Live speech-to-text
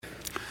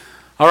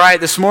All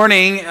right, this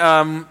morning,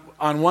 on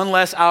one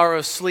less hour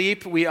of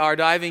sleep, we are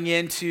diving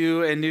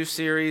into a new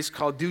series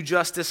called Do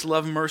Justice,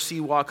 Love Mercy,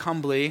 Walk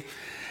Humbly.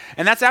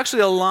 And that's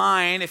actually a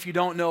line, if you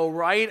don't know,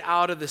 right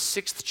out of the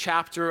 6th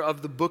chapter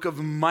of the book of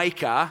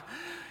Micah.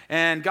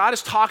 And God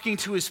is talking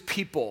to his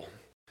people.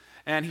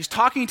 And he's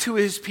talking to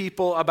his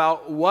people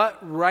about what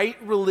right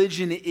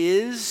religion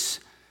is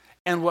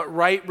and what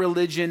right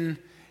religion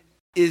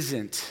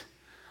isn't.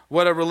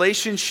 What a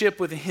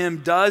relationship with him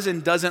does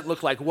and doesn't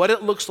look like. What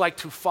it looks like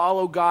to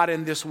follow God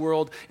in this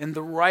world in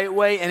the right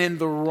way and in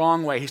the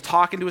wrong way. He's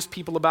talking to his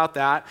people about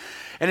that.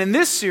 And in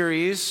this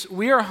series,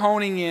 we are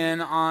honing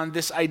in on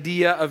this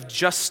idea of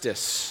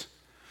justice.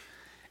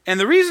 And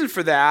the reason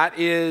for that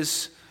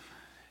is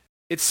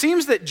it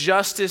seems that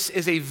justice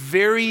is a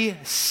very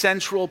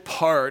central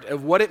part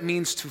of what it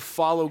means to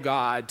follow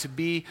God, to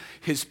be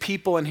his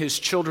people and his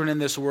children in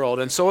this world.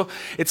 And so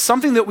it's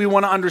something that we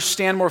want to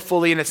understand more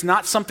fully, and it's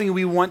not something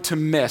we want to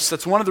miss.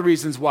 That's one of the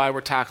reasons why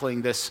we're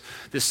tackling this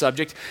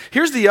subject.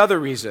 Here's the other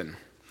reason.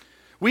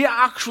 We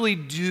actually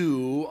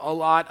do a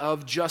lot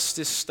of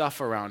justice stuff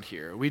around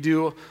here. We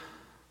do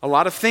a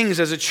lot of things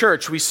as a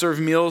church. We serve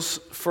meals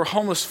for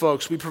homeless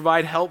folks. We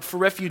provide help for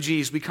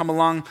refugees. We come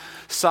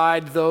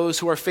alongside those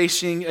who are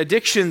facing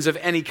addictions of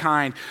any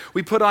kind.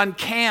 We put on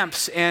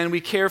camps and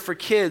we care for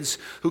kids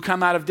who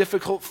come out of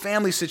difficult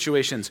family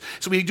situations.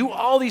 So we do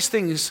all these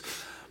things.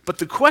 But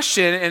the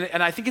question,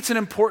 and I think it's an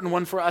important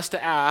one for us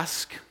to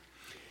ask,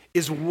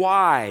 is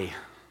why?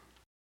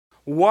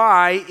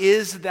 Why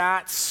is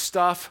that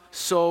stuff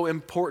so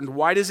important?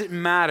 Why does it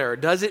matter?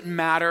 Does it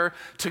matter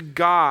to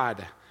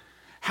God?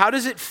 How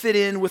does it fit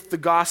in with the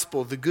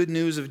gospel, the good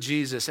news of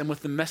Jesus, and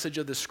with the message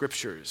of the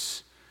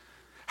scriptures?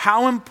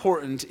 How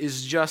important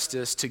is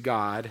justice to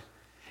God?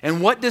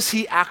 And what does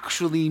he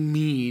actually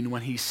mean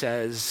when he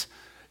says,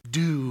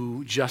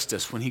 do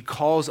justice, when he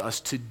calls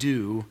us to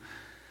do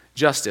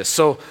justice?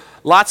 So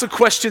lots of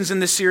questions in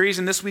this series,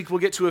 and this week we'll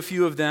get to a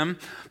few of them.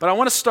 But I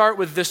want to start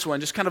with this one,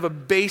 just kind of a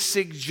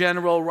basic,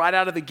 general, right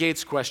out of the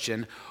gates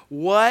question.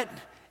 What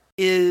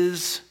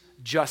is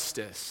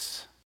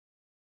justice?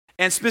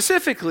 And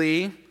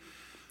specifically,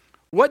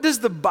 what does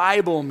the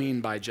Bible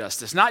mean by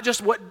justice? Not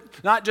just what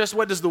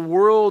does the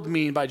world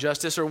mean by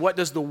justice, or what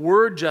does the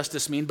word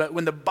justice mean, but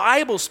when the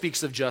Bible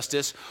speaks of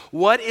justice,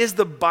 what is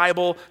the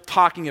Bible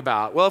talking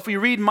about? Well, if we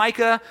read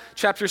Micah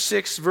chapter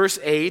 6, verse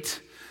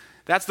 8,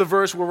 that's the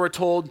verse where we're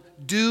told,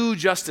 do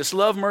justice,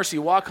 love mercy,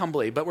 walk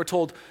humbly, but we're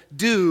told,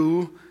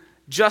 do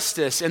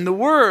justice. And the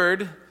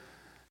word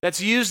that's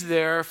used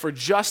there for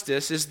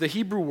justice is the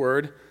Hebrew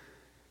word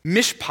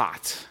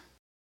mishpat.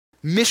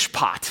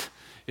 Mishpat.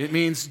 It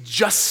means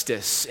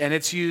justice, and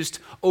it's used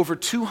over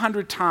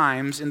 200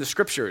 times in the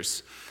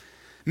scriptures.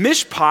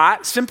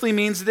 Mishpat simply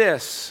means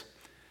this: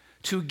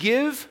 to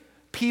give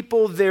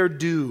people their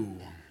due.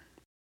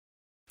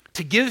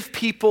 To give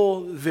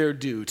people their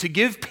due. To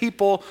give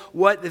people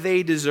what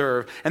they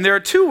deserve. And there are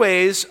two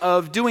ways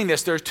of doing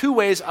this. There are two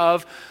ways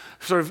of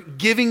sort of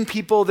giving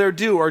people their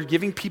due or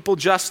giving people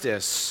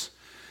justice.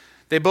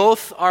 They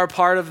both are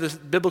part of the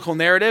biblical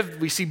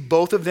narrative. We see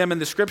both of them in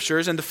the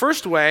scriptures. And the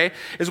first way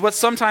is what's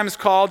sometimes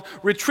called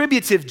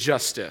retributive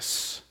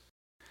justice.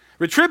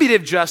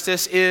 Retributive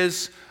justice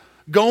is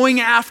going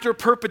after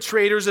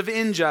perpetrators of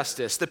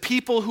injustice, the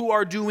people who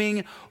are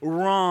doing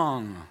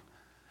wrong.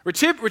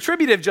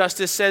 Retributive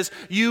justice says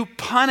you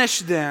punish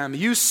them,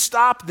 you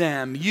stop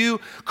them,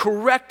 you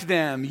correct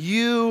them,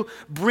 you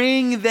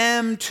bring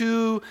them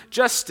to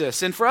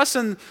justice. And for us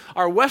in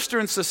our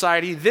Western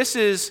society, this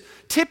is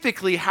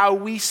typically how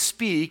we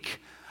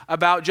speak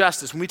about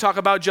justice. When we talk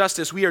about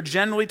justice, we are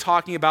generally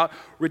talking about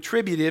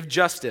retributive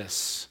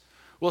justice.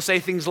 We'll say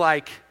things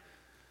like,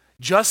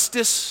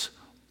 justice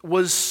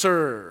was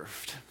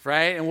served,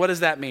 right? And what does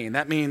that mean?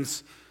 That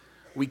means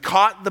we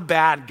caught the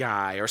bad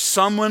guy, or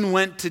someone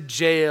went to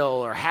jail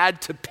or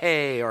had to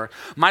pay, or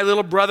my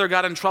little brother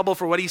got in trouble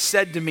for what he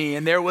said to me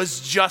and there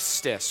was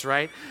justice,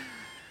 right?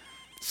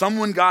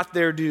 Someone got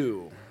their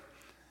due.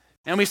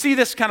 And we see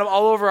this kind of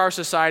all over our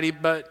society,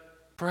 but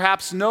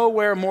perhaps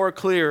nowhere more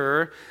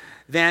clearer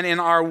than in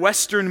our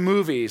Western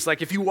movies.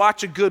 Like if you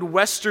watch a good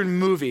Western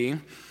movie,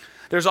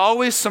 there's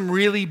always some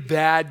really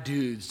bad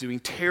dudes doing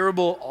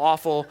terrible,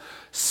 awful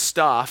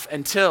stuff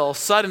until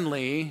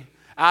suddenly,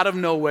 out of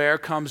nowhere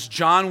comes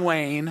John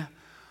Wayne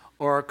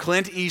or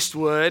Clint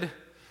Eastwood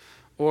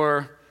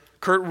or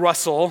Kurt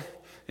Russell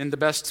in the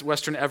best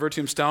Western ever,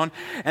 Tombstone,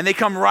 and they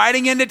come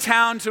riding into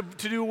town to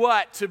do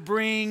what? To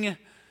bring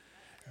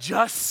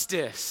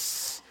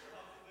justice.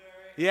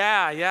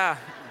 Yeah,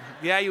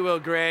 you will,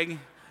 Greg.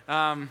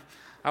 I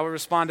will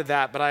respond to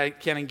that, but I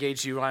can't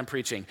engage you while I'm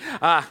preaching.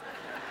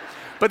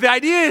 But the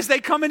idea is they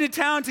come into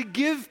town to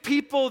give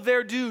people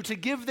their due, to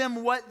give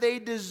them what they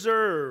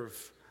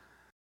deserve.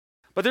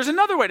 But there's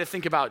another way to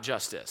think about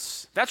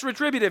justice. That's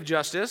retributive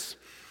justice.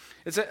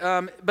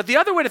 But the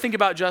other way to think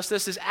about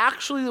justice is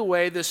actually the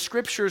way the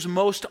scriptures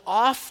most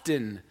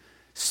often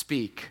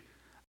speak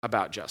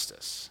about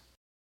justice.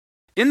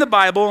 In the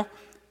Bible,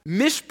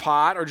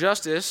 mishpat, or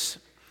justice,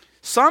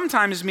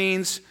 sometimes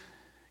means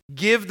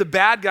give the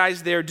bad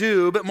guys their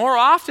due, but more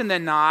often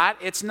than not,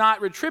 it's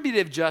not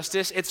retributive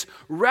justice, it's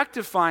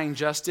rectifying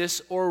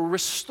justice or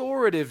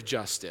restorative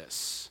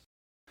justice.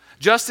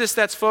 Justice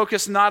that's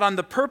focused not on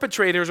the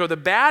perpetrators or the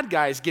bad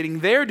guys getting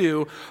their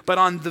due, but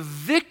on the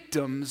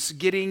victims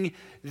getting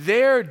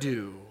their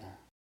due,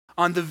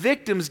 on the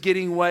victims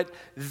getting what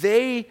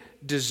they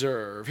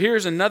deserve.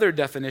 Here's another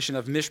definition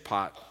of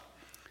mishpat: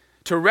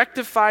 to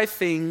rectify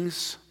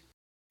things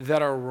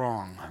that are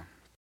wrong.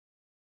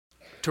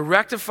 To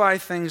rectify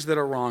things that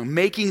are wrong,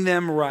 making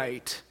them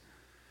right.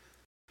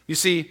 You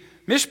see,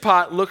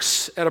 mishpat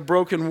looks at a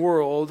broken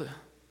world,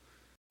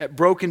 at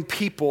broken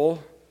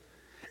people,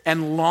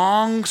 and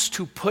longs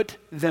to put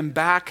them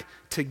back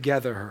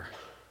together.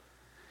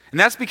 And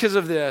that's because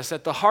of this.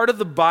 At the heart of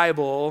the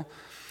Bible,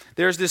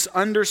 there's this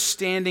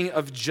understanding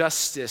of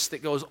justice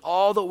that goes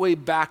all the way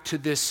back to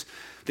this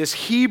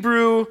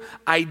Hebrew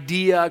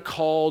idea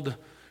called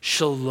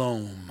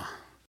shalom.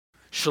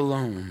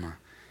 Shalom.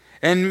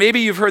 And maybe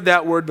you've heard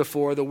that word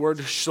before, the word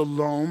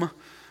shalom.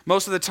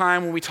 Most of the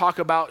time when we talk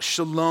about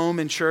shalom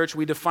in church,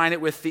 we define it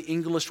with the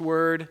English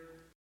word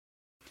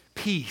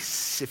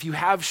peace. If you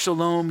have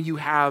shalom, you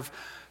have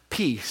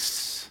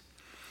peace.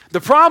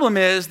 The problem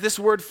is this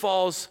word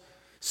falls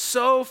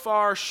so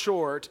far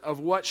short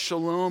of what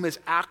shalom is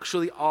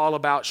actually all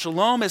about.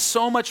 Shalom is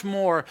so much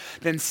more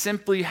than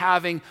simply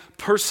having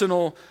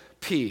personal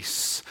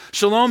peace.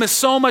 Shalom is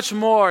so much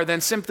more than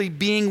simply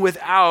being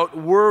without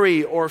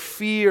worry or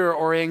fear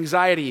or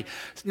anxiety.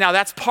 Now,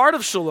 that's part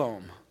of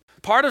shalom.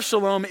 Part of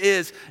shalom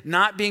is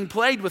not being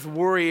plagued with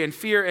worry and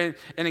fear and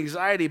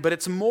anxiety, but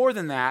it's more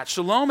than that.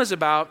 Shalom is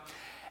about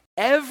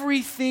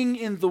everything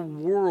in the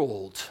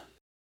world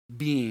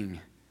being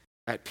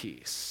at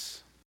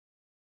peace.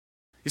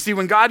 You see,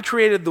 when God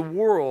created the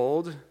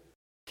world,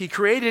 He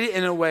created it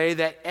in a way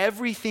that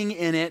everything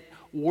in it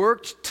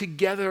worked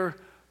together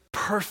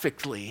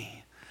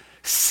perfectly,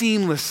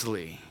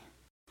 seamlessly.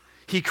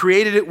 He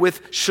created it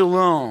with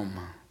shalom.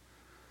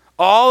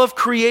 All of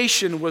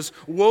creation was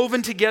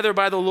woven together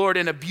by the Lord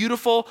in a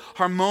beautiful,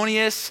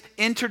 harmonious,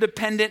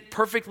 interdependent,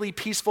 perfectly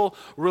peaceful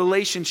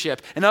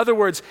relationship. In other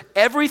words,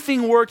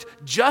 everything worked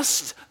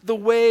just the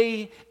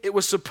way it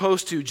was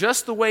supposed to,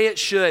 just the way it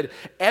should.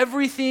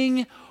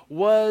 Everything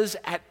was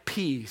at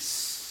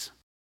peace.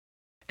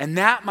 And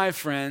that, my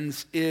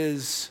friends,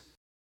 is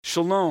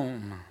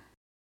shalom.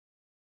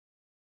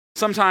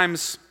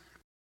 Sometimes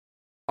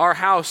our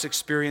house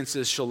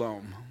experiences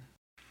shalom.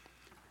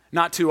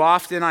 Not too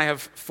often. I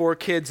have 4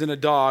 kids and a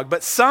dog,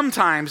 but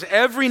sometimes,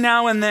 every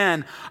now and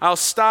then, I'll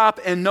stop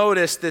and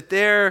notice that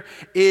there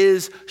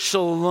is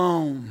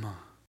shalom.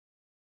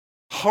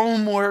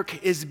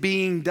 Homework is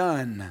being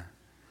done.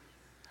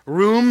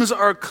 Rooms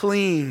are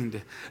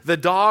cleaned. The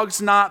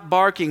dog's not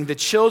barking. The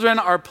children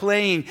are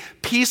playing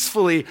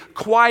peacefully,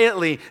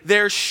 quietly.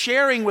 They're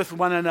sharing with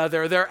one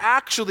another. They're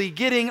actually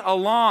getting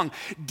along.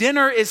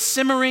 Dinner is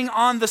simmering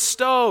on the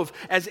stove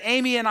as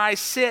Amy and I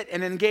sit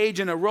and engage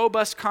in a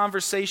robust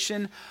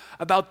conversation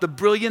about the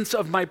brilliance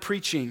of my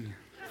preaching.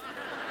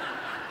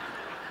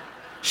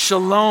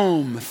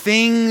 Shalom.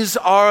 Things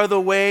are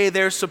the way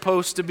they're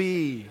supposed to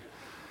be.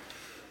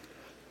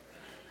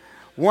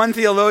 One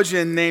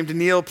theologian named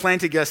Neil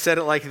Plantinga said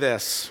it like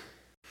this: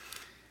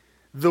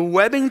 the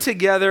webbing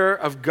together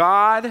of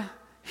God,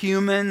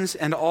 humans,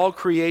 and all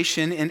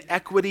creation in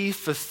equity,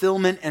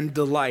 fulfillment, and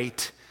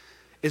delight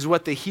is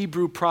what the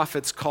Hebrew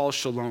prophets call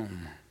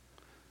shalom.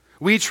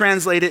 We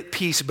translate it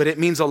peace, but it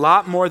means a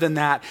lot more than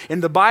that.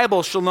 In the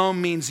Bible, shalom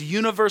means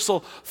universal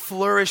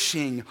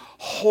flourishing,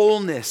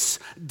 wholeness,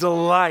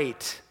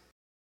 delight.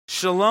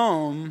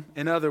 Shalom,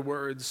 in other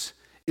words,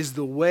 is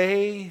the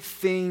way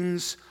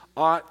things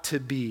ought to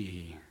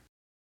be.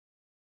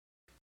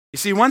 You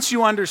see, once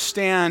you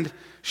understand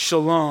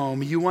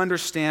shalom, you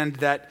understand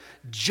that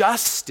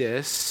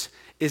justice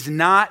is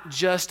not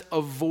just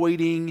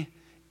avoiding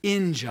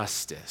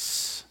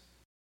injustice.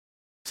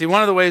 See,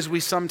 one of the ways we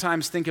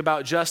sometimes think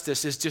about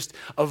justice is just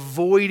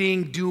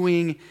avoiding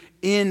doing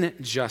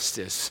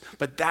injustice,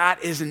 but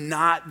that is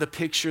not the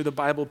picture the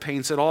Bible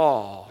paints at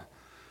all.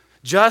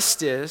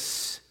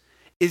 Justice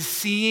is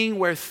seeing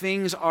where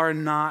things are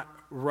not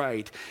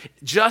right.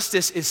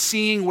 Justice is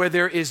seeing where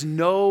there is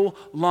no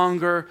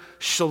longer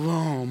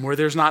shalom, where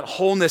there's not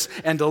wholeness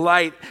and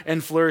delight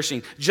and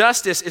flourishing.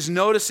 Justice is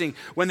noticing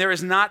when there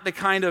is not the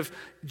kind of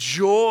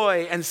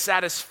joy and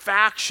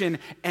satisfaction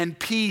and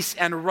peace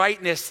and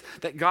rightness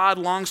that God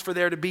longs for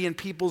there to be in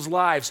people's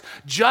lives.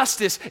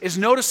 Justice is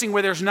noticing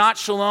where there's not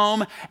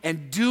shalom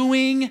and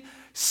doing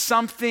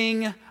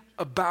something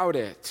about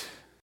it.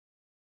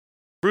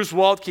 Bruce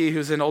Waltke,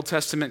 who's an Old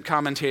Testament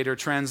commentator,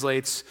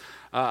 translates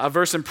a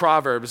verse in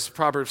Proverbs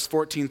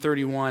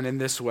 14:31 in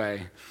this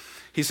way.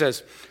 He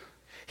says,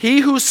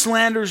 "He who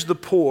slanders the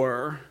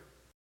poor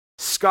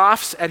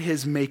scoffs at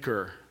his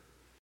maker,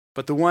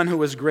 but the one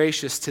who is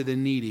gracious to the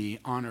needy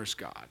honors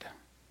God."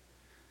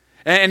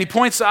 And he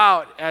points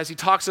out, as he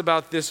talks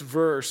about this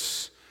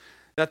verse,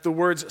 that the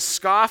words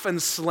scoff and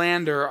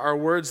slander are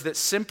words that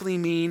simply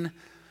mean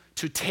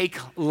to take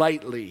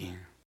lightly.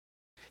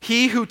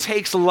 He who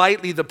takes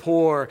lightly the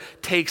poor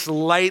takes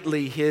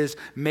lightly his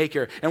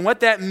maker. And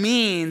what that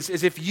means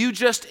is if you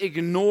just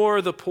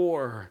ignore the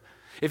poor,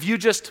 if you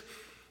just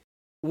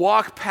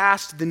walk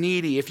past the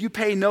needy, if you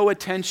pay no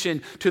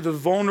attention to the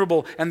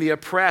vulnerable and the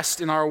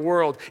oppressed in our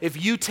world,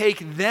 if you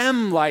take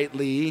them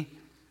lightly,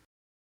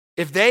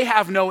 if they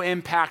have no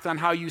impact on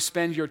how you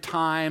spend your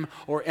time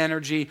or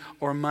energy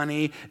or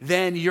money,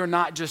 then you're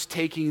not just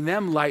taking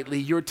them lightly,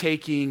 you're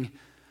taking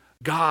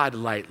God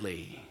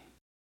lightly.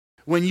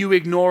 When you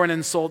ignore and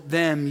insult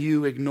them,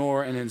 you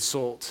ignore and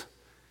insult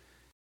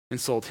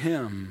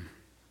him.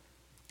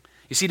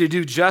 You see, to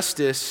do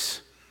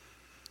justice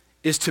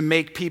is to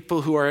make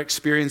people who are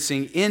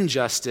experiencing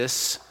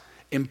injustice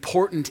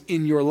important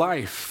in your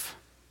life.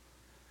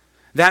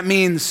 That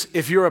means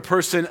if you're a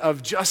person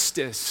of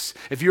justice,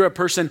 if you're a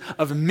person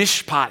of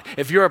mishpat,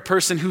 if you're a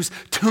person who's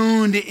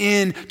tuned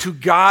in to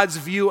God's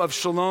view of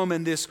shalom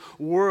in this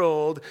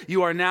world,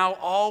 you are now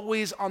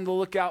always on the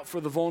lookout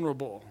for the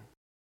vulnerable.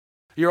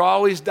 You're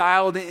always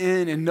dialed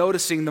in and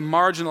noticing the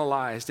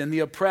marginalized and the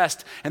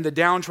oppressed and the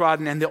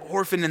downtrodden and the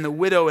orphan and the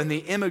widow and the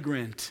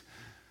immigrant.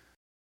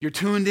 You're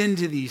tuned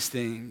into these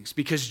things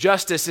because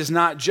justice is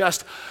not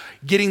just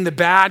getting the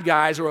bad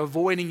guys or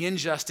avoiding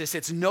injustice.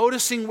 It's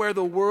noticing where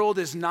the world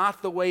is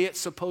not the way it's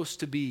supposed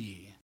to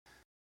be.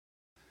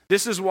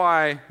 This is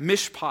why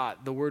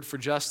mishpat, the word for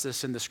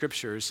justice in the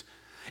scriptures,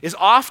 is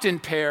often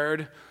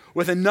paired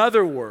with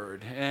another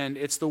word, and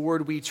it's the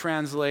word we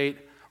translate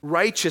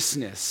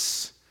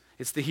righteousness.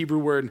 It's the Hebrew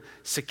word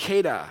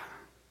sekeda.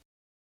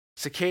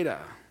 Sekeda.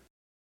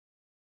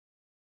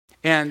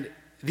 And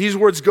these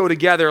words go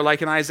together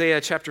like in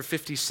Isaiah chapter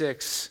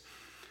 56.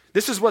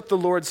 This is what the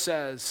Lord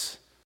says.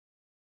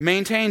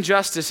 Maintain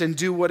justice and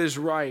do what is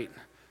right,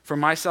 for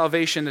my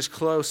salvation is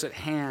close at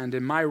hand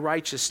and my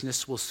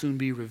righteousness will soon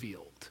be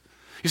revealed.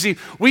 You see,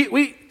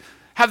 we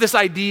have this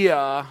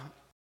idea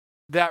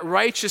that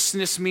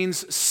righteousness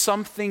means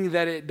something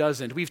that it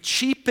doesn't. We've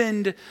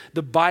cheapened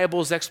the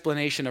Bible's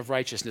explanation of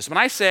righteousness. When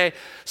I say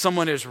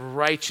someone is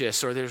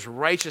righteous or there's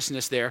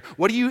righteousness there,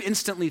 what do you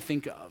instantly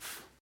think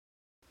of?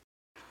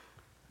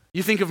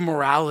 You think of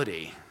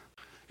morality.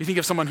 You think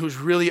of someone who's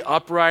really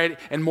upright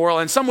and moral.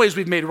 In some ways,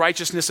 we've made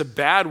righteousness a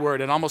bad word.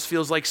 It almost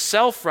feels like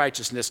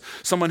self-righteousness,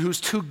 someone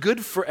who's too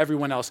good for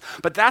everyone else.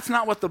 But that's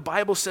not what the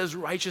Bible says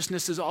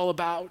righteousness is all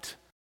about.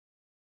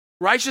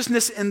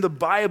 Righteousness in the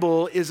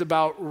Bible is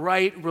about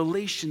right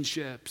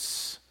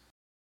relationships.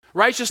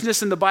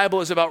 Righteousness in the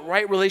Bible is about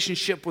right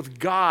relationship with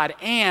God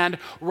and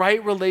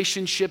right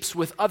relationships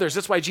with others.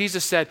 That's why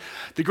Jesus said,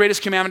 the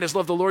greatest commandment is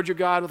love the Lord your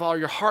God with all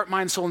your heart,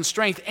 mind, soul, and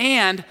strength,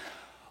 and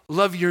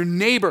love your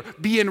neighbor.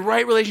 Be in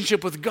right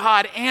relationship with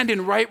God and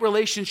in right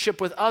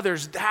relationship with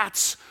others.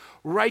 That's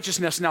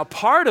righteousness. Now,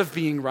 part of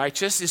being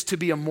righteous is to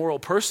be a moral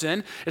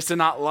person, is to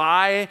not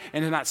lie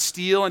and to not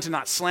steal and to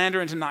not slander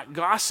and to not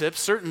gossip,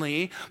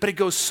 certainly, but it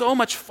goes so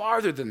much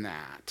farther than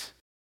that.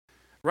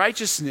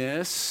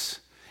 Righteousness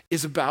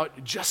is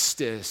about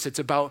justice. It's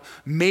about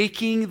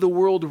making the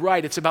world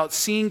right. It's about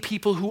seeing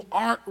people who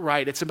aren't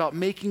right. It's about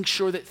making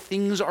sure that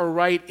things are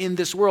right in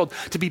this world.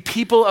 To be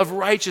people of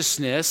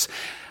righteousness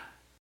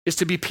is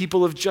to be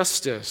people of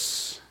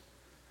justice.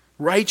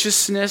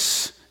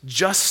 Righteousness,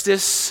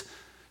 justice,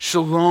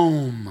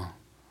 shalom.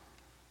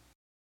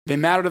 They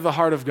matter to the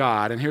heart of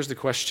God. And here's the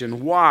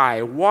question,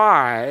 why?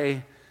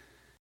 Why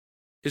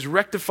is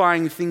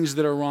rectifying things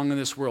that are wrong in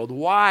this world?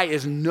 Why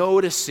is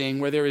noticing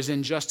where there is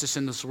injustice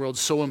in this world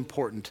so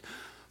important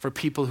for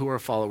people who are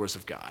followers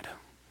of God?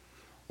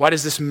 Why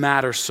does this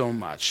matter so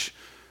much?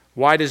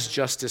 Why does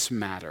justice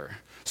matter?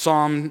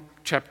 Psalm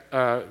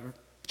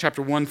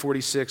chapter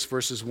 146,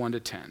 verses 1 to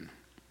 10.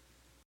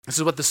 This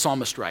is what the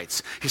psalmist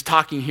writes. He's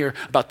talking here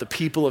about the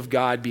people of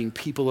God being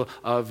people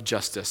of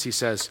justice. He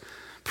says,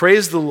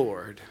 praise the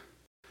Lord,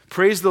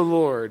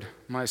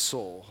 my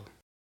soul.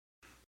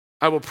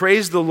 I will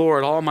praise the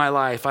Lord all my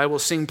life. I will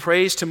sing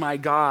praise to my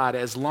God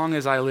as long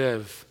as I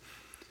live.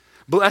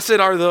 Blessed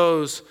are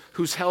those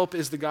whose help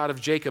is the God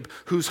of Jacob,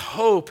 whose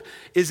hope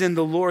is in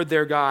the Lord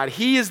their God.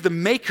 He is the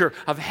maker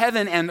of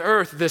heaven and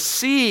earth, the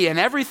sea and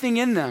everything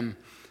in them.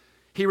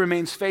 He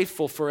remains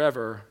faithful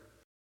forever.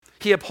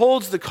 He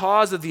upholds the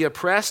cause of the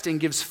oppressed and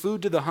gives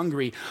food to the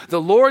hungry.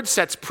 The Lord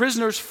sets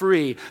prisoners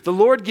free. The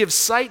Lord gives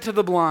sight to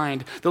the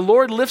blind. The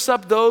Lord lifts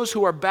up those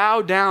who are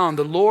bowed down.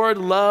 The Lord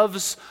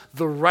loves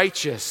the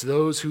righteous,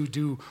 those who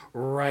do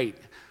right.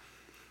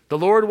 The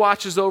Lord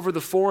watches over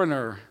the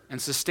foreigner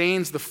and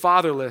sustains the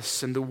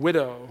fatherless and the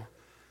widow,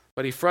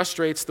 but he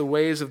frustrates the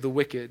ways of the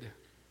wicked.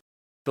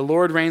 The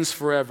Lord reigns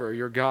forever,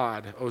 your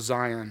God, O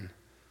Zion,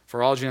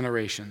 for all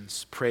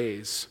generations.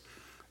 Praise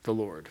the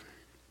Lord.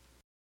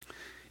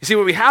 You see,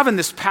 what we have in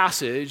this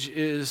passage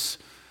is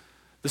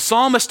the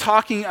psalmist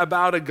talking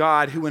about a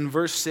God who in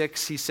verse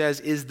 6, he says,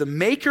 is the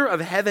maker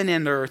of heaven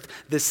and earth,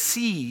 the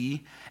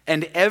sea,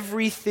 and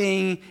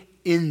everything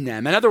in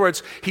them. In other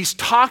words, he's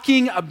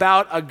talking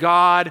about a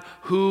God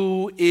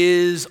who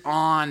is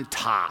on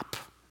top.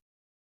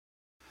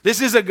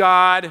 This is a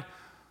God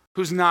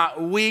who's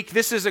not weak.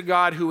 This is a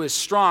God who is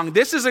strong.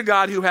 This is a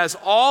God who has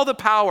all the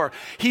power.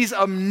 He's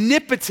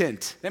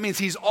omnipotent. That means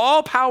he's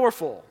all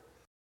powerful.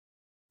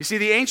 You see,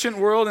 the ancient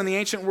world,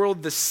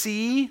 the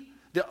sea,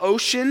 the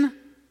ocean,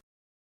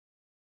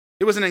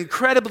 it was an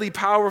incredibly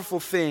powerful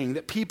thing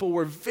that people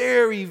were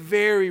very,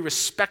 very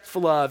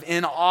respectful of,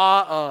 in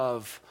awe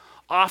of,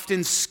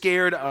 often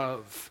scared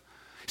of.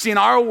 See, in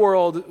our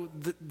world,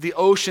 the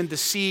ocean, the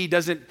sea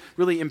doesn't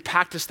really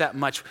impact us that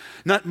much.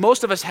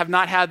 Most of us have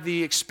not had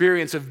the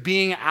experience of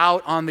being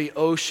out on the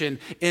ocean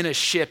in a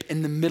ship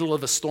in the middle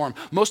of a storm.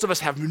 Most of us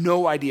have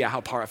no idea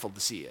how powerful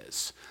the sea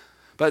is.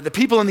 But the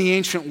people in the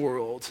ancient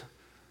world,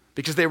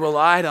 because they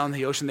relied on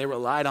the ocean, they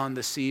relied on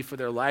the sea for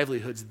their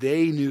livelihoods,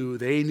 they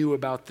knew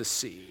about the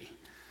sea.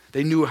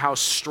 They knew how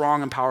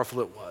strong and powerful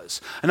it was.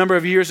 A number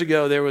of years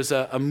ago, there was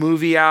a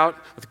movie out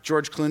with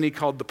George Clooney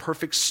called The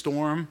Perfect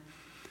Storm.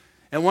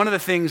 And one of the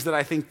things that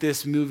I think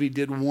this movie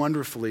did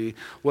wonderfully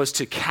was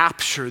to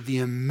capture the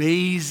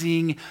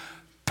amazing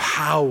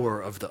power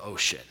of the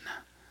ocean.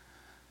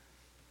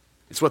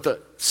 It's what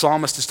the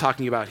psalmist is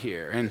talking about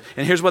here. And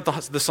here's what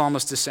the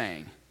psalmist is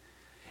saying.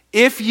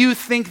 If you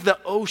think the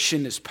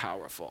ocean is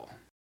powerful,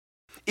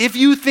 if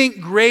you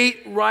think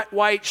great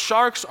white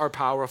sharks are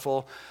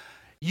powerful,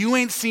 you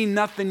ain't seen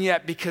nothing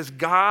yet, because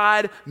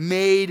God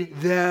made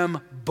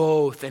them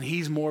both, and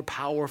he's more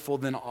powerful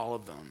than all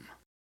of them.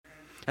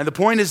 And the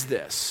point is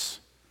this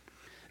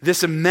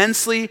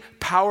immensely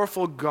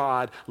powerful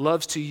God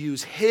loves to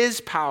use his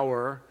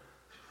power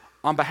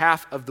on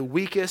behalf of the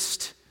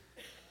weakest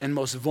and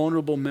most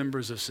vulnerable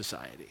members of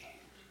society.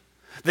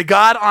 The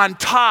God on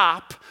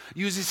top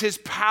uses his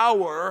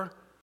power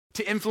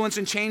to influence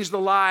and change the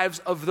lives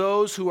of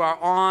those who are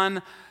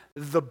on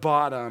the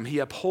bottom. He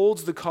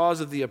upholds the cause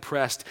of the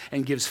oppressed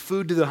and gives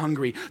food to the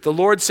hungry. The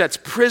Lord sets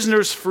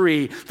prisoners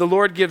free. The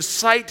Lord gives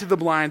sight to the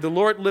blind. The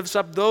Lord lifts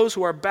up those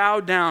who are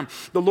bowed down.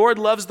 The Lord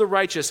loves the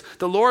righteous.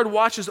 The Lord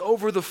watches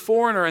over the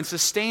foreigner and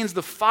sustains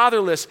the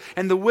fatherless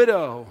and the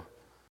widow.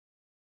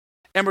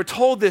 And we're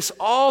told this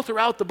all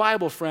throughout the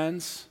Bible,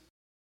 friends.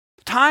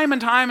 Time and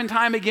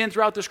time again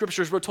throughout the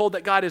scriptures, we're told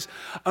that God is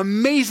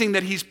amazing,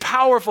 that he's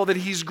powerful, that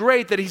he's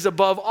great, that he's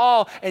above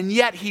all, and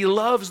yet he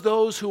loves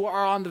those who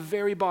are on the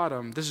very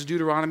bottom. This is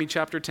Deuteronomy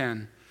chapter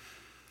 10.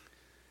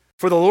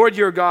 For the Lord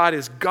your God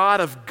is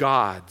God of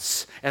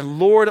gods and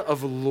Lord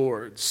of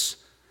lords,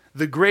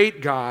 the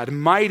great God,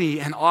 mighty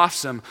and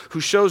awesome, who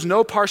shows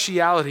no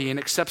partiality and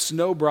accepts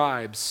no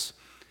bribes.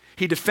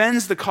 He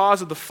defends the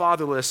cause of the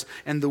fatherless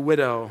and the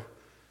widow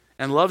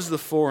and loves the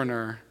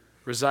foreigner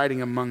residing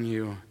among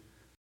you,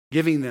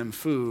 giving them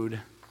food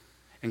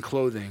and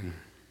clothing.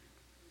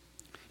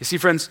 You see,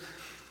 friends,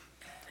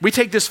 we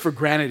take this for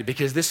granted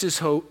because this is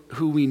who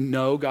we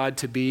know God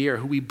to be, or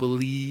who we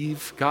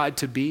believe God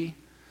to be.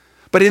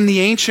 But in the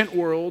ancient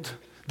world,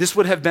 this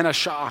would have been a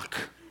shock.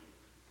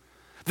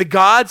 The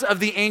gods of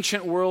the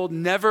ancient world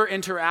never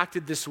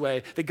interacted this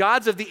way. The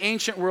gods of the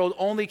ancient world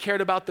only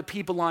cared about the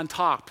people on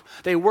top.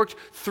 They worked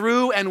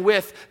through and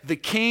with the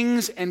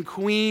kings and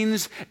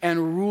queens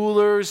and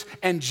rulers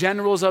and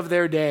generals of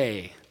their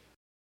day.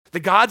 The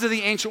gods of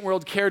the ancient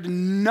world cared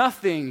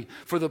nothing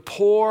for the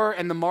poor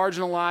and the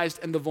marginalized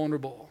and the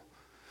vulnerable.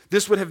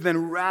 This would have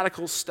been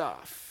radical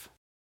stuff.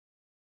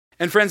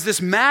 And friends,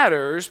 this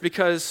matters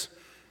because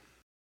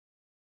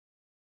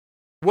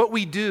what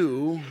we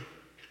do,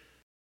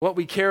 what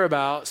we care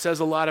about, says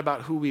a lot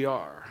about who we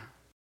are.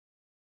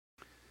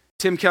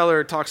 Tim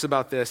Keller talks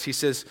about this. He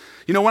says,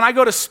 when I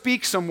go to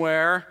speak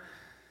somewhere,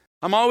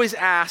 I'm always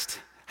asked,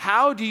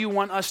 how do you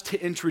want us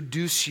to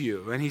introduce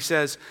you? And he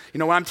says,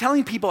 when I'm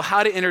telling people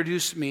how to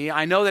introduce me,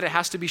 I know that it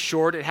has to be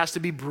short, it has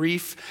to be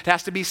brief, it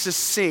has to be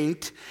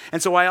succinct.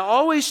 And so I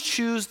always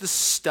choose the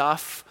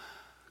stuff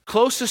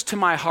closest to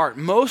my heart,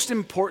 most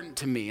important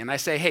to me. And I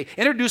say, hey,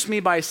 introduce me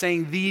by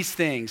saying these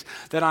things: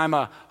 that I'm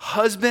a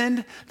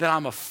husband, that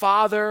I'm a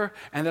father,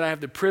 and that I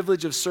have the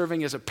privilege of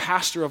serving as a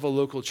pastor of a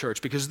local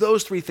church, because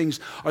those three things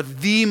are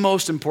the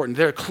most important.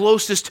 They're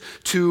closest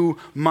to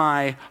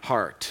my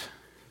heart.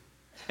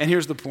 And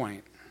here's the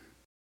point.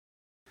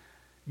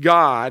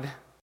 God,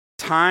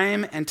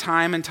 time and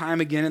time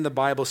again in the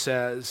Bible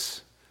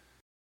says,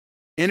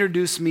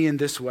 introduce me in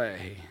this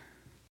way.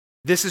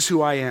 This is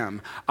who I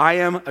am. I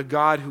am a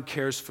God who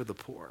cares for the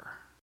poor.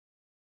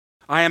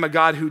 I am a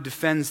God who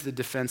defends the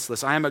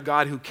defenseless. I am a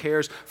God who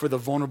cares for the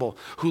vulnerable,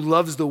 who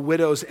loves the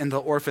widows and the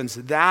orphans.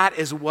 That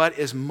is what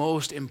is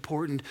most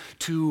important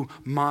to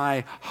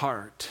my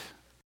heart.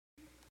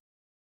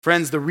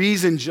 Friends, the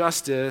reason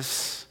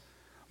justice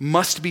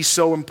must be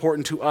so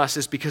important to us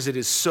is because it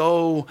is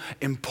so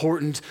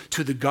important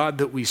to the God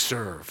that we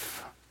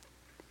serve.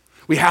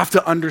 We have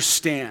to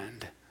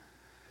understand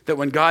that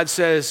when God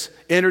says,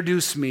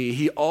 introduce me,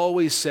 he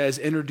always says,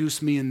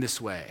 introduce me in this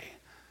way.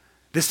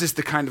 This is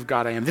the kind of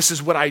God I am. This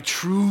is what I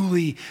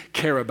truly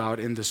care about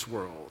in this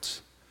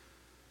world.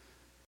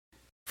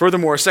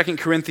 Furthermore, 2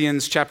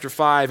 Corinthians chapter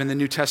 5 in the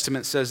New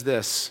Testament says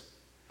this: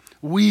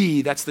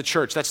 We, that's the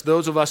church. That's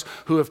those of us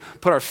who have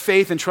put our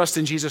faith and trust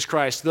in Jesus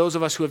Christ, those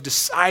of us who have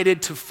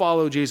decided to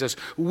follow Jesus.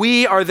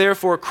 We are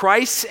therefore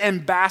Christ's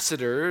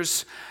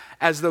ambassadors,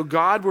 as though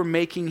God were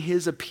making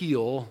his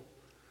appeal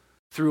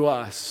through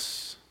us.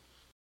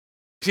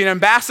 See, an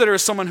ambassador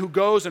is someone who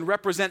goes and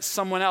represents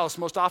someone else,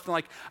 most often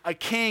like a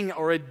king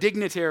or a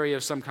dignitary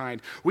of some kind.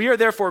 We are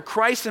therefore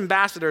Christ's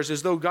ambassadors,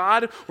 as though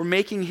God were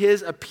making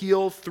his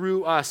appeal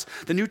through us.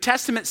 The New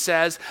Testament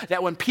says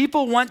that when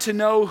people want to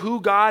know who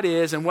God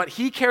is and what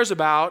he cares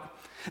about,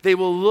 they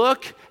will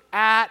look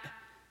at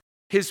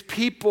his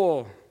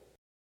people,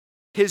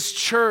 his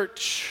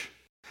church,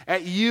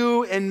 at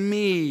you and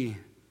me.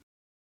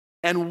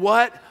 And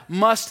what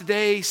must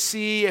they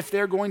see if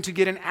they're going to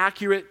get an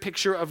accurate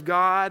picture of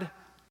God?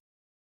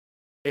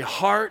 A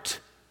heart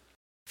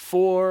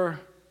for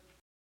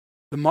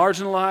the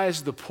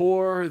marginalized, the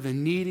poor, the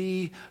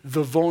needy,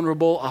 the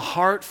vulnerable, a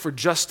heart for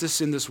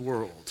justice in this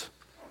world.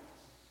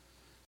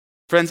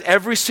 Friends,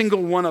 every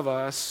single one of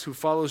us who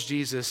follows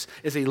Jesus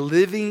is a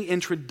living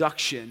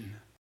introduction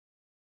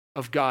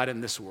of God in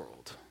this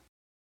world.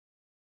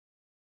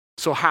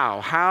 So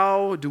how?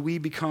 How do we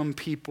become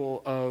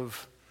people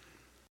of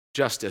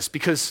justice?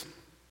 Because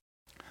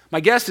my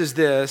guess is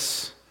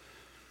this.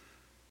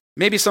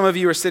 Maybe some of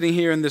you are sitting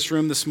here in this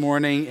room this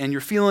morning and you're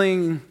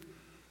feeling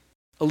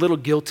a little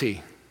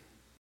guilty.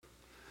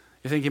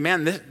 You're thinking,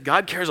 man,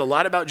 God cares a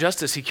lot about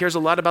justice. He cares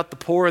a lot about the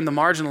poor and the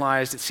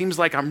marginalized. It seems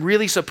like I'm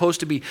really supposed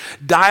to be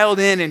dialed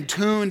in and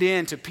tuned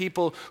in to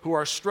people who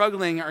are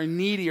struggling or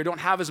needy or don't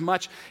have as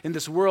much in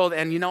this world.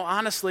 And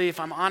honestly, if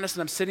I'm honest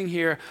and I'm sitting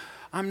here,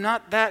 I'm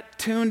not that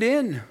tuned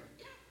in.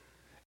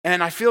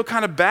 And I feel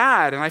kind of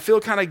bad and I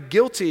feel kind of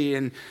guilty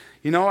and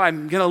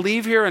I'm going to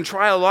leave here and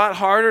try a lot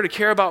harder to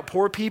care about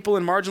poor people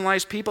and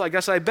marginalized people. I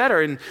guess I better.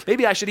 And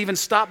maybe I should even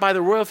stop by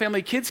the Royal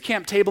Family Kids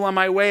Camp table on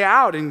my way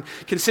out and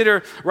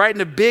consider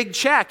writing a big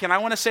check. And I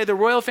want to say the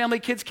Royal Family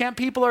Kids Camp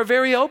people are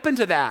very open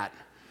to that.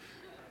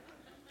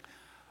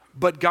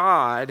 But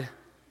God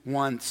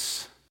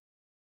wants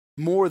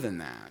more than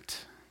that.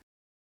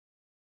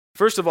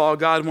 First of all,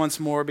 God wants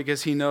more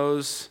because he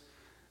knows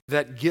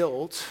that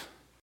guilt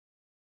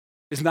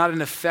is not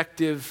an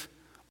effective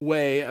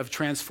way of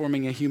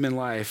transforming a human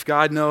life.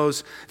 God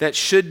knows that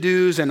should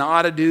do's and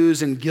ought to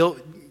do's and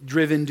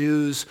guilt-driven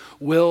do's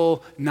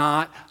will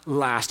not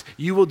last.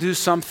 You will do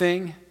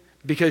something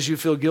because you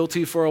feel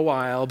guilty for a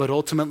while, but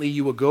ultimately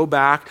you will go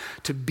back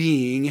to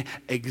being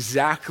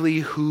exactly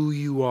who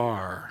you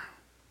are.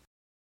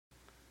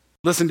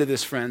 Listen to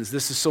this, friends.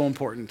 This is so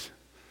important.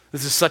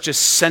 This is such a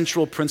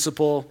central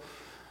principle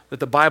that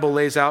the Bible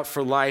lays out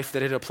for life,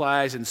 that it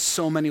applies in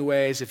so many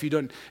ways. If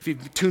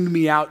you've tuned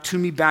me out,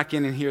 tune me back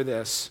in and hear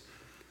this.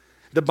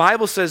 The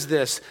Bible says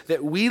this,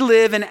 that we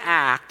live and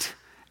act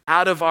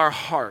out of our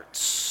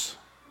hearts.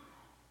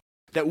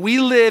 That we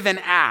live and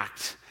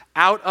act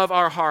out of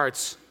our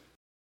hearts,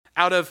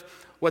 out of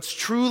what's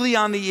truly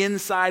on the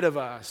inside of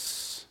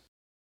us.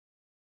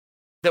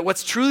 That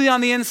what's truly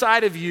on the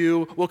inside of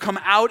you will come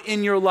out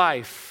in your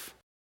life.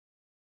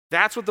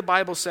 That's what the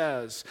Bible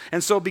says.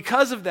 And so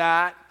because of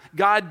that,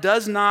 God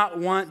does not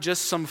want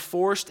just some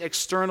forced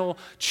external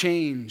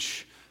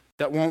change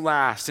that won't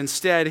last.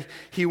 Instead,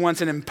 he wants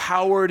an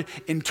empowered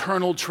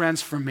internal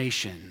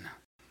transformation.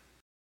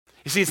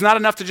 You see, it's not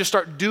enough to just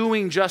start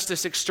doing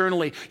justice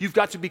externally. You've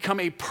got to become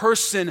a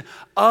person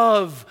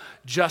of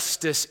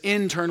justice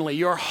internally.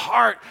 Your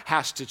heart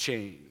has to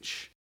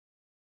change.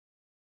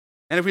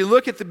 And if we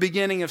look at the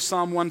beginning of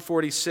Psalm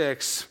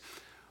 146,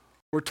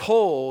 we're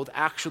told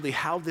actually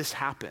how this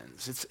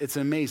happens. It's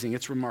amazing.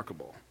 It's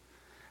remarkable.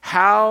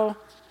 How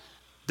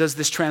does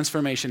this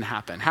transformation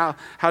happen? How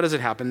does it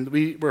happen?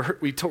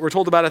 We're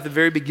told about it at the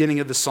very beginning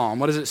of the psalm.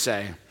 What does it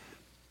say?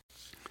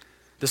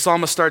 The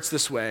psalmist starts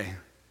this way.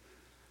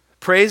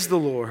 Praise the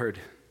Lord.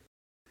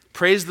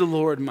 Praise the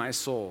Lord, my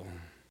soul.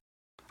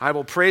 I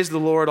will praise the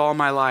Lord all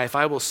my life.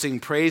 I will sing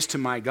praise to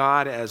my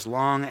God as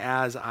long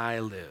as I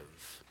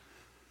live.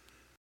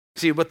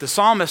 See, what the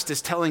psalmist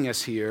is telling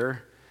us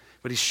here,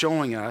 what he's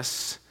showing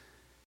us,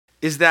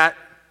 is that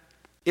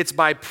it's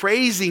by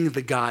praising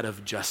the God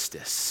of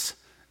justice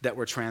that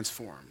we're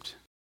transformed.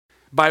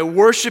 By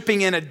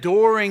worshiping and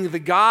adoring the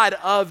God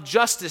of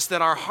justice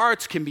that our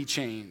hearts can be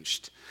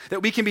changed.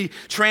 That we can be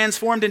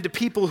transformed into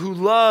people who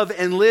love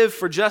and live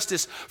for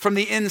justice from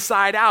the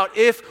inside out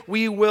if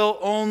we will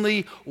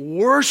only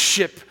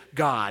worship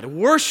God.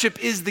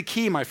 Worship is the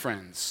key, my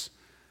friends.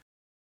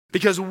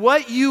 Because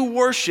what you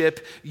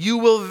worship, you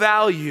will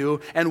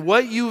value, and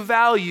what you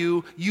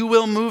value, you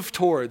will move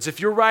towards. If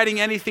you're writing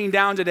anything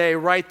down today,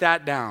 write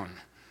that down.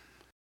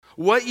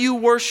 What you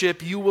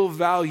worship, you will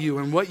value,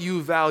 and what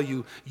you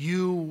value,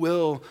 you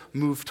will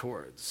move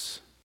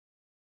towards.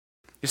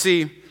 You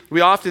see,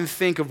 we often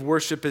think of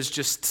worship as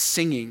just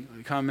singing.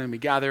 We come and we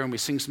gather and we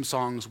sing some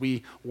songs.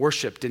 We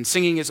worshiped. And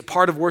singing is a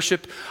part of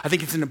worship. I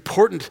think it's an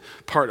important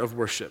part of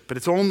worship, but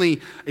it's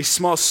only a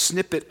small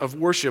snippet of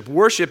worship.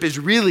 Worship is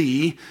really,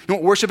 you know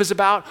what worship is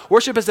about?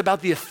 Worship is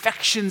about the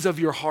affections of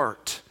your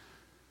heart.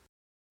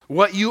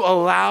 What you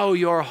allow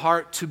your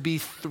heart to be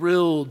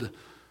thrilled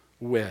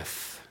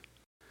with.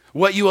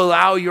 What you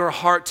allow your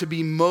heart to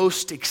be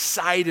most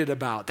excited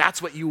about.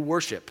 That's what you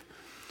worship.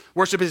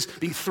 Worship is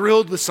being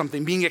thrilled with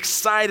something, being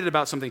excited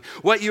about something.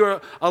 What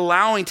you're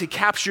allowing to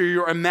capture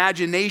your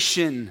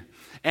imagination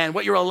and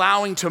what you're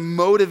allowing to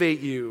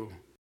motivate you.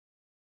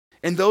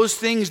 And those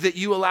things that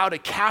you allow to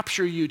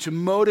capture you, to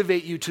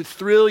motivate you, to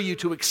thrill you,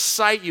 to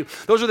excite you,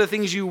 those are the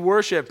things you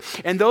worship.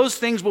 And those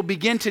things will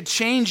begin to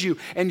change you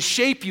and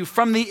shape you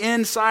from the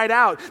inside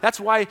out. That's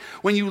why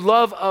when you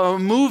love a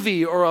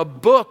movie or a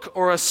book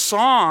or a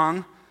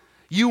song,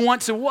 you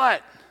want to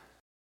what?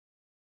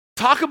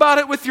 Talk about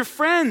it with your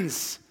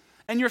friends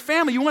and your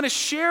family. You want to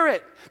share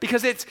it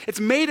because it's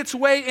made its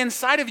way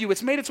inside of you.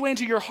 It's made its way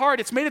into your heart.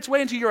 It's made its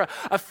way into your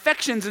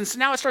affections. And so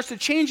now it starts to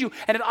change you,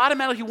 and it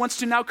automatically wants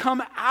to now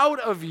come out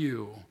of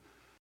you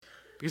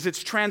because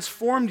it's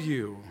transformed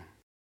you.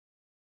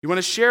 You want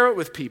to share it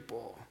with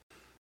people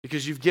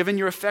because you've given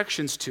your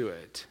affections to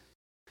it.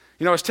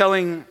 You know, I was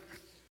telling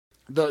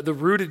the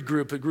Rooted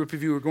group, a group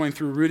of you who are going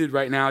through Rooted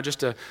right now,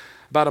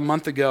 about a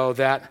month ago,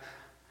 that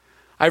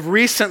I've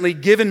recently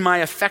given my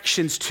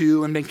affections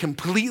to and been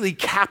completely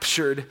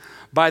captured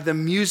by the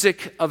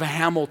music of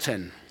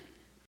Hamilton.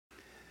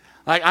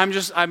 Like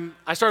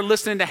I started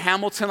listening to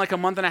Hamilton like a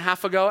month and a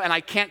half ago, and I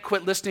can't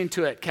quit listening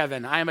to it,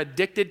 Kevin. I am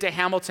addicted to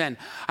Hamilton.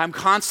 I'm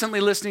constantly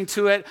listening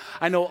to it.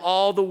 I know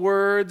all the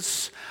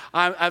words.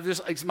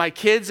 My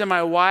kids and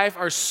my wife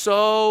are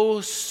so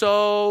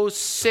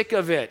sick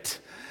of it.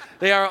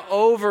 They are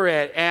over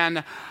it,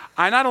 and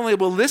I not only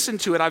will listen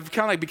to it, I've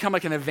kind of like become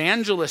like an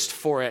evangelist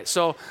for it.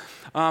 So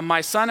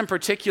my son in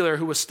particular,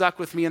 who was stuck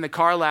with me in the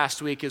car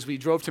last week as we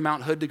drove to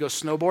Mount Hood to go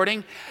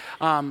snowboarding,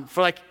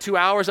 for like 2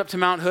 hours up to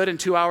Mount Hood and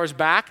 2 hours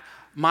back,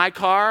 my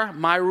car,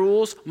 my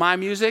rules, my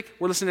music,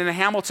 we're listening to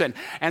Hamilton.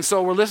 And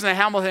so we're listening to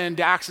Hamilton, and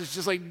Dax is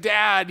just like,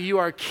 Dad, you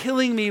are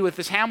killing me with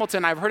this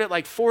Hamilton. I've heard it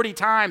like 40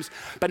 times.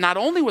 But not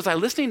only was I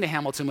listening to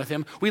Hamilton with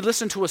him, we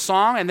listened to a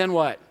song and then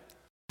what?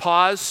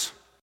 Pause,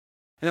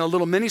 and then a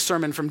little mini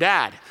sermon from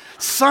Dad.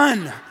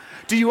 Son,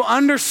 do you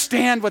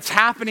understand what's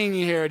happening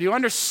here? Do you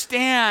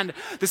understand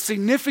the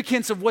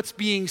significance of what's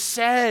being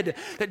said?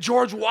 That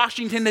George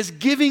Washington is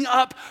giving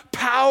up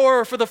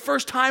power for the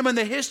first time in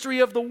the history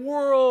of the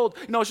world.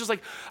 You know, it's just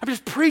like, I'm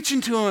just preaching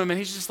to him, and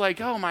he's just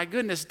like, oh my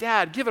goodness,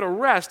 Dad, give it a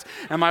rest.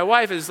 And my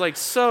wife is like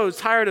so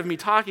tired of me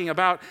talking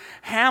about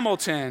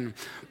Hamilton.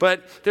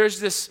 But there's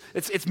this,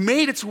 it's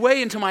made its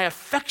way into my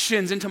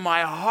affections, into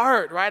my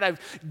heart, right? I've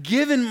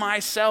given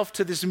myself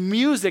to this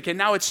music, and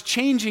now it's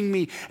changing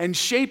me and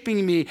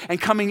shaping me and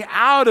coming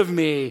out of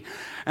me.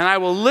 And I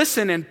will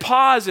listen and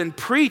pause and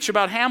preach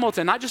about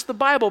Hamilton, not just the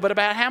Bible, but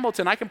about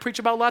Hamilton. I can preach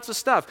about lots of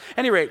stuff. At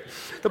any rate,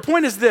 the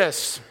point is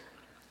this.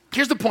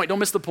 Here's the point. Don't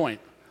miss the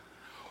point.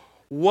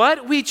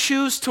 What we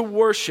choose to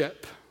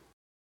worship,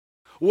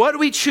 what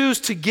we choose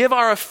to give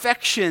our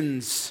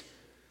affections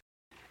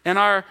and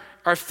our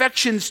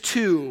affections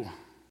to,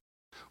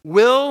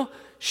 will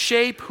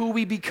shape who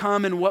we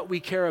become and what we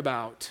care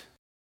about.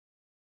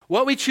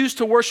 What we choose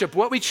to worship,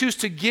 what we choose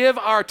to give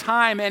our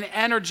time and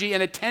energy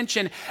and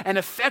attention and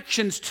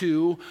affections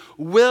to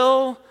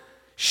will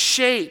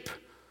shape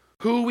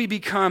who we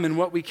become and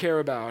what we care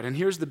about. And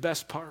here's the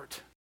best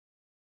part.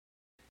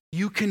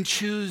 You can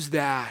choose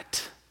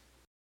that.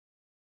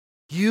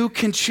 You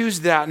can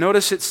choose that.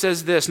 Notice it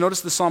says this.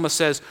 Notice the psalmist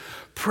says,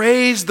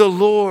 praise the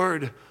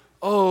Lord,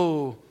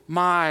 oh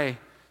my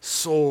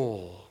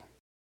soul.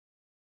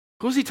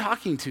 Who's he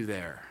talking to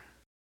there?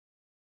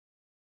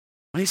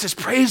 When he says,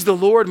 praise the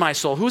Lord, my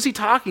soul, who's he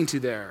talking to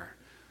there?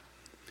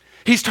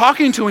 He's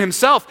talking to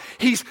himself.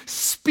 He's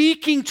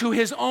speaking to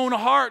his own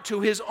heart,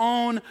 to his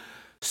own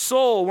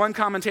soul. One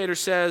commentator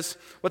says,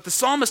 what the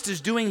psalmist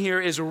is doing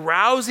here is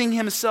rousing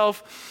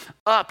himself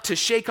up to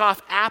shake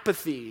off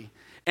apathy.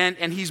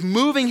 And he's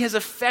moving his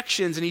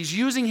affections, and he's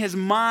using his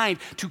mind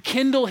to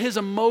kindle his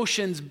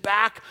emotions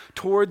back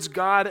towards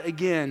God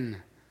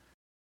again.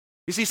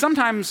 You see,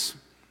 sometimes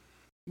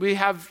we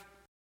have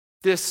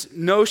this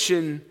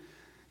notion,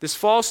 this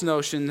false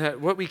notion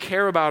that what we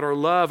care about or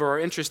love or are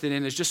interested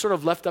in is just sort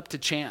of left up to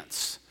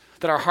chance,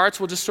 that our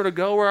hearts will just sort of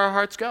go where our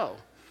hearts go.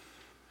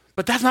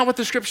 But that's not what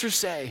the scriptures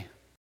say.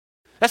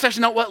 That's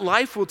actually not what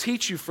life will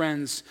teach you,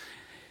 friends.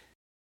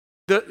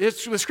 The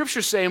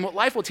scriptures say, and what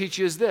life will teach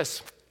you is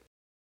this.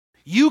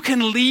 You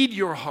can lead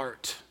your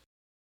heart.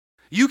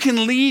 You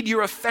can lead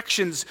your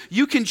affections.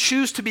 You can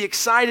choose to be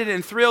excited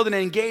and thrilled and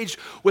engaged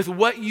with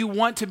what you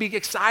want to be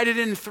excited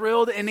and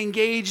thrilled and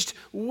engaged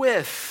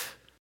with.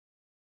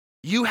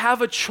 You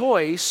have a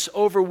choice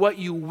over what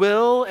you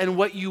will and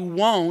what you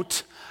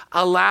won't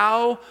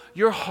allow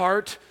your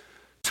heart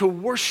to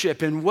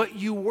worship, and what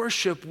you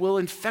worship will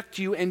infect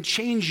you and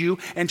change you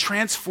and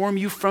transform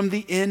you from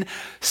the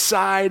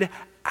inside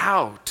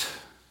out.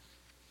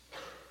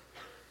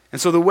 And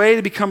so the way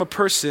to become a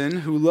person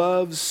who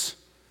loves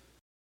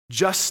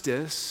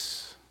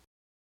justice,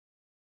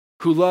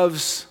 who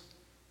loves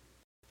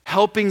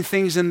helping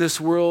things in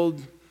this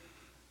world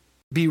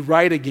be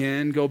right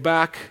again, go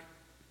back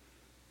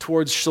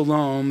towards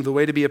shalom, the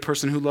way to be a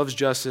person who loves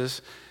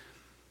justice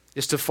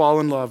is to fall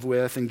in love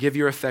with and give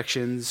your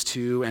affections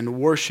to and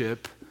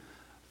worship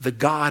the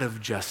God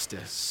of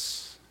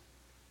justice.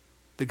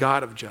 The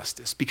God of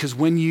justice. Because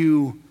when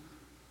you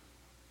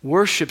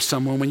worship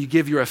someone, when you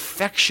give your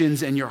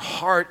affections and your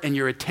heart and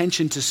your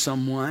attention to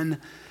someone,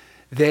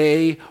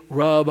 they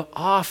rub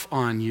off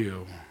on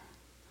you.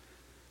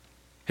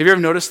 Have you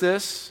ever noticed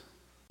this?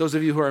 Those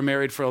of you who are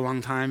married for a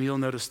long time, you'll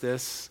notice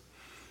this.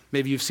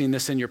 Maybe you've seen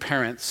this in your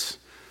parents,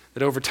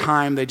 that over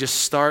time they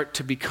just start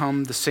to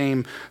become the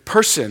same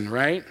person,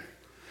 right?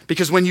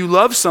 Because when you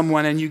love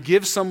someone and you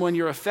give someone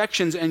your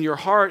affections and your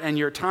heart and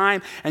your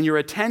time and your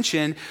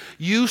attention,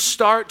 you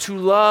start to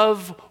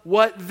love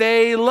what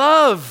they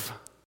love,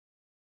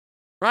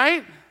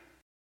 right?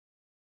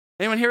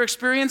 Anyone here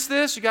experienced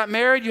this? You got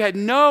married, you had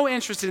no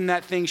interest in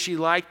that thing she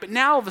liked, but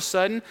now all of a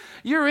sudden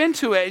you're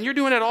into it and you're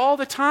doing it all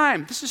the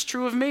time. This is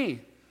true of me.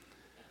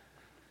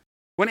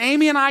 When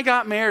Amy and I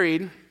got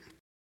married,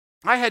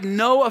 I had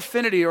no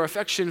affinity or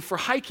affection for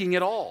hiking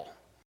at all.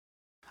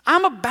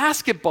 I'm a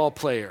basketball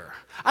player.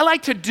 I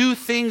like to do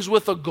things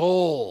with a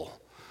goal,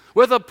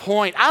 with a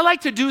point. I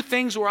like to do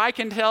things where I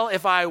can tell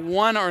if I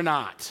won or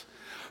not.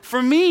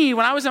 For me,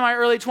 when I was in my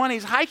early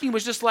 20s, hiking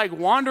was just like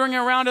wandering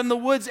around in the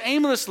woods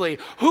aimlessly.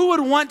 Who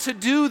would want to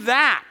do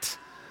that?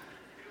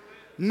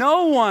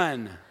 No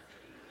one.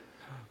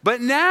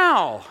 But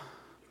now,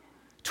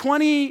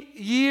 20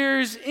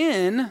 years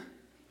in,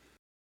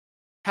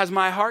 has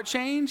my heart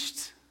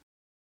changed?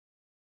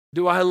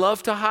 Do I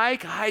love to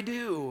hike? I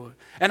do.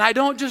 And I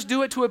don't just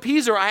do it to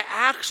appease her. I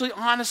actually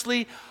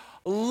honestly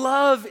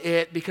love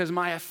it because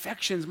my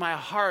affections, my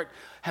heart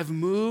have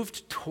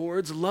moved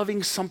towards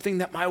loving something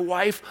that my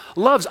wife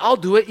loves. I'll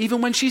do it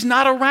even when she's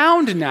not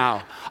around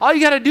now. All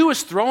you got to do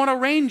is throw on a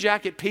rain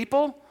jacket,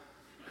 people.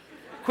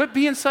 Quit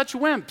being such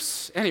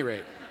wimps. At any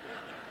rate.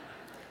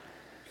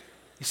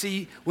 You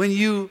see, when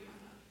you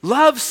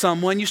love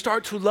someone, you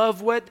start to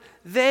love what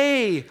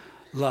they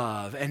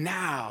love. And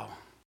now,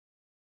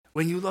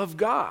 when you love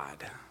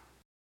God,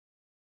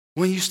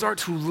 when you start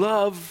to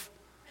love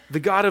the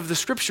God of the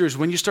Scriptures,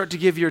 when you start to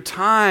give your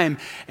time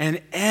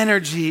and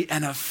energy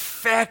and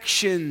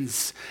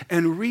affections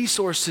and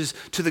resources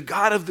to the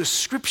God of the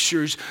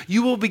Scriptures,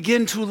 you will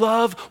begin to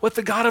love what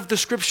the God of the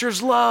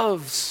Scriptures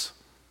loves.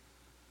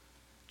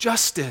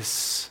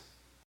 Justice.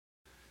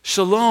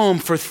 Shalom,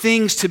 for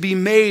things to be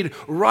made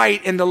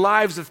right in the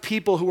lives of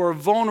people who are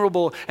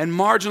vulnerable and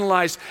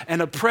marginalized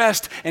and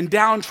oppressed and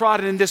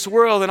downtrodden in this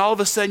world. And all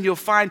of a sudden you'll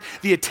find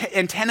the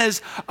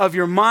antennas of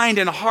your mind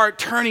and heart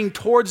turning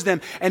towards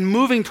them and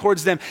moving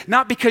towards them,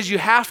 not because you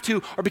have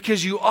to or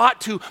because you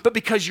ought to, but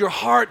because your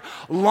heart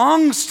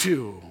longs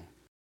to,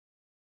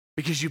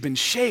 because you've been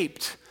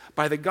shaped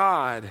by the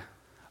God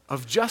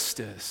of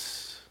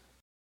justice.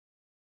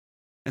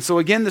 And so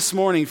again this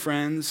morning,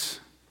 friends,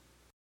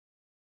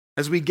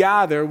 as we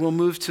gather, we'll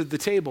move to the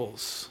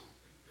tables.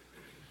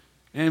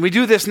 And we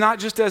do this not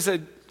just as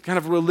a kind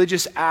of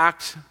religious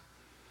act.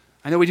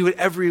 I know we do it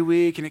every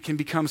week and it can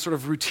become sort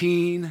of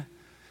routine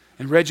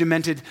and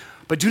regimented,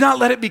 but do not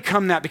let it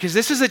become that, because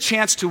this is a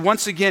chance to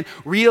once again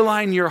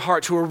realign your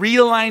heart, to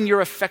realign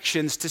your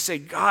affections, to say,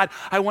 God,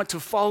 I want to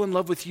fall in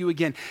love with you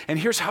again. And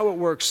here's how it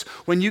works.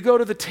 When you go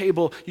to the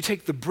table, you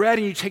take the bread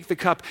and you take the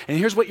cup, and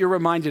here's what you're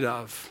reminded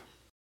of.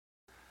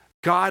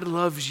 God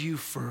loves you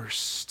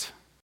first.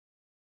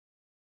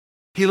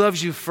 He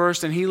loves you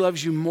first, and he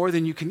loves you more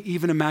than you can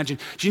even imagine.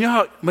 Do you know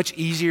how much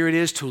easier it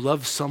is to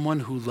love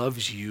someone who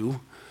loves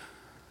you?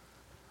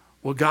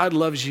 Well, God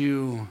loves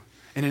you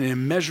in an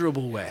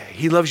immeasurable way.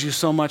 He loves you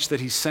so much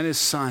that he sent his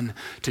son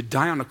to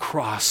die on a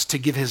cross to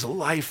give his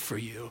life for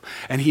you.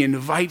 And he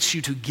invites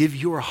you to give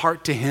your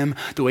heart to him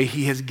the way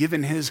he has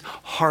given his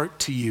heart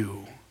to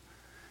you.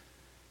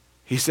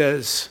 He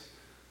says,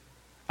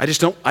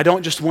 I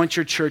don't just want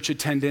your church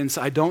attendance.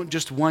 I don't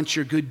just want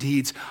your good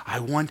deeds. I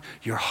want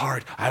your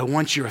heart. I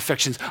want your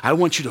affections. I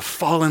want you to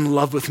fall in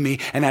love with me.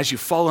 And as you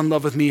fall in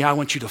love with me, I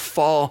want you to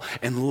fall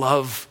in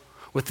love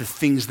with the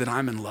things that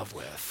I'm in love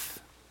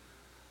with.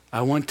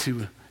 I want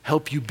to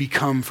help you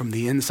become from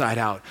the inside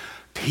out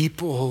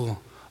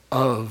people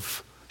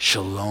of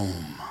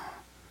shalom,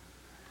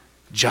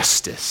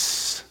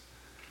 justice,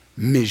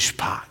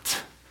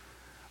 mishpat,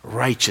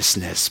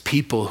 righteousness,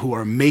 people who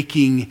are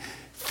making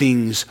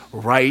things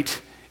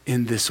right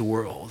in this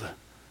world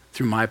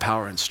through my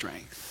power and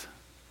strength.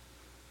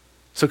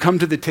 So come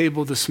to the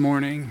table this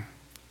morning.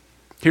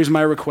 Here's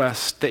my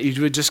request, that you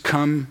would just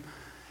come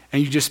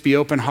and you just be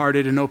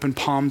open-hearted and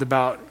open-palmed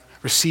about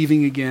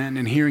receiving again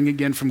and hearing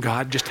again from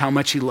God just how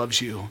much he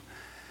loves you.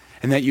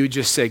 And that you would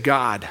just say,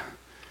 God,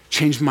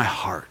 change my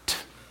heart,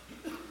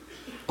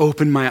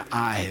 open my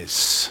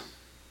eyes,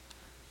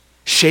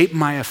 shape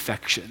my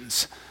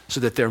affections so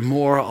that they're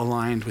more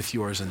aligned with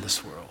yours in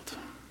this world.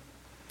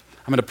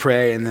 I'm going to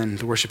pray, and then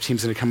the worship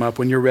team's going to come up.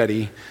 When you're ready,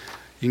 you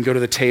can go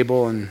to the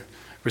table and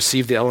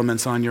receive the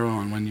elements on your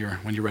own when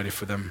you're ready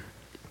for them.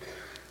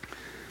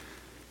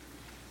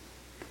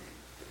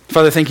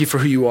 Father, thank you for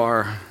who you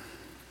are.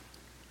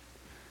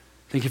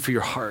 Thank you for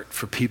your heart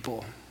for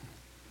people,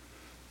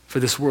 for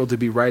this world to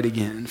be right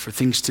again, for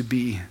things to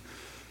be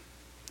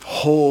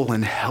whole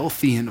and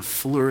healthy and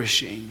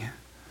flourishing,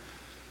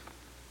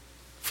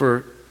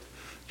 for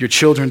your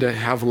children to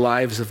have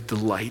lives of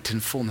delight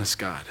and fullness,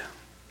 God.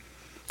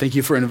 Thank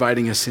you for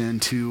inviting us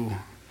into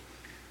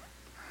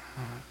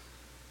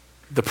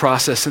the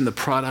process and the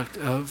product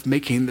of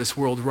making this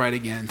world right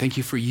again. Thank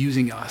you for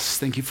using us.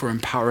 Thank you for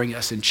empowering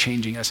us and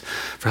changing us,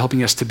 for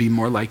helping us to be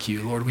more like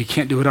you. Lord, we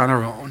can't do it on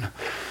our own.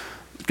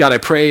 God, I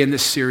pray in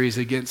this series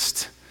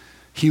against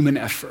human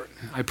effort.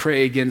 I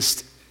pray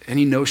against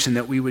any notion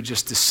that we would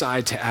just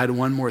decide to add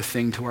one more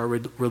thing to our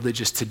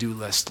religious to-do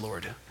list,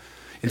 Lord.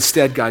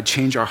 Instead, God,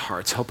 change our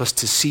hearts. Help us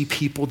to see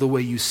people the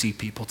way you see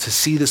people, to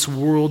see this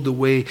world the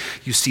way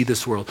you see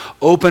this world.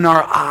 Open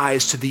our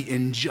eyes to the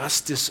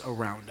injustice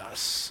around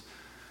us,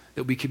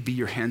 that we could be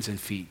your hands and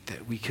feet,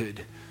 that we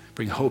could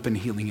bring hope and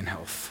healing and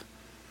health.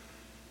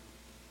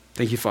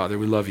 Thank you, Father.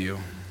 We love you.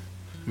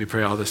 We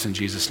pray all this in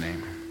Jesus'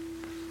 name.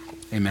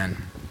 Amen.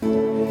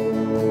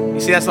 You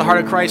see, that's the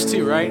heart of Christ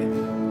too, right?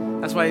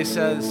 That's why he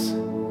says,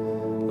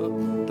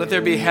 let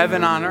there be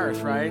heaven on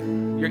earth, right?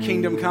 Your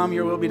kingdom come,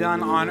 your will be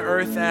done on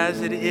earth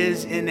as it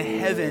is in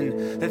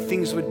heaven. That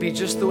things would be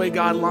just the way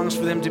God longs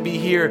for them to be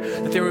here.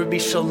 That there would be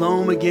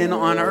shalom again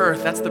on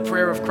earth. That's the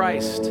prayer of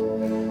Christ.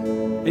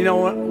 You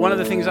know, one of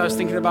the things I was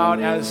thinking about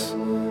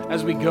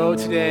as we go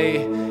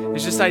today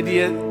is this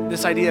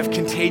idea of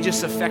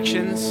contagious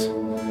affections.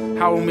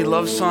 How when we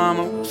love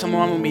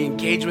someone, when we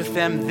engage with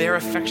them, their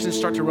affections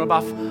start to rub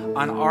off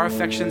on our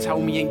affections. How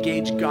when we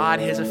engage God,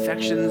 his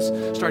affections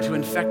start to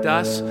infect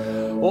us.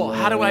 Well,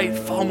 how do I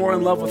fall more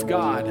in love with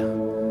God?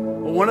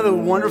 Well, one of the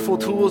wonderful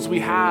tools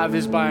we have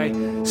is by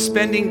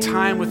spending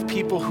time with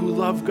people who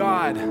love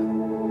God.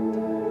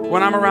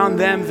 When I'm around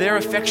them, their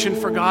affection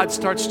for God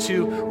starts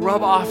to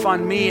rub off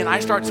on me, and I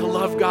start to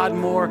love God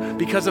more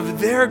because of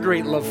their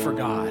great love for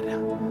God.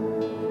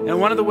 And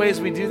one of the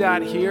ways we do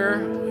that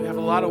here, we have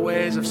a lot of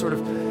ways of sort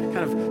of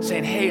kind of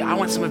saying, hey, I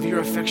want some of your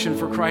affection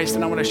for Christ,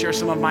 and I want to share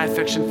some of my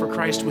affection for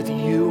Christ with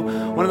you.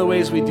 One of the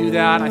ways we do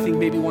that, I think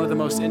maybe one of the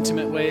most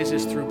intimate ways,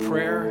 is through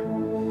prayer.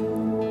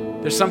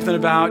 There's something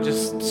about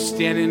just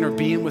standing or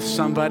being with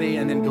somebody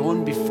and then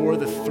going before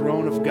the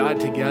throne of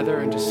God together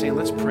and just saying,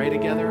 let's pray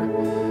together.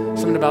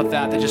 Something about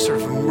that just sort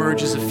of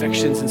merges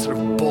affections and sort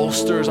of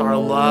bolsters our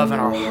love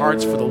and our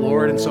hearts for the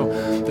Lord. And so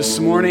this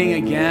morning,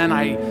 again,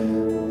 I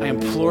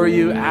implore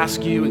you,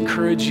 ask you,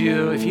 encourage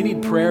you, if you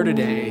need prayer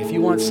today, if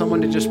you want someone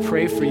to just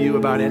pray for you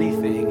about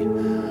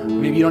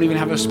anything, maybe you don't even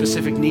have a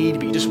specific need,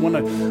 but you just want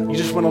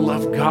to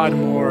love God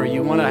more.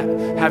 You want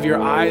to have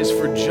your eyes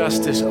for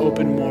justice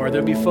open more.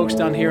 There'll be folks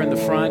down here in the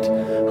front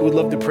who would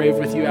love to pray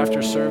with you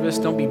after service.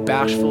 Don't be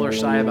bashful or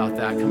shy about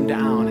that. Come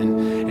down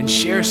and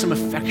share some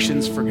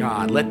affections for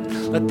God.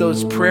 Let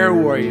those prayer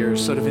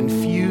warriors sort of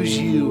infuse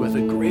you with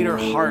a greater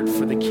heart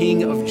for the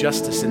King of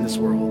justice in this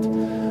world.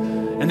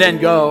 And then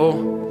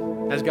go,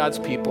 as God's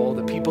people,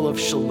 the people of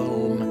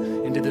shalom,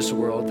 into this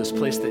world, this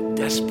place that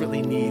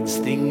desperately needs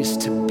things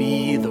to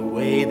be the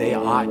way they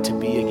ought to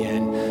be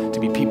again, to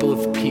be people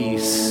of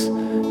peace,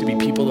 to be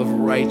people of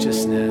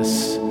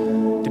righteousness,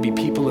 to be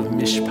people of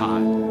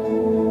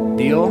mishpat.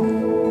 Deal?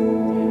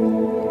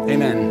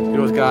 Amen.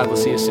 Go with God. We'll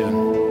see you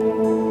soon.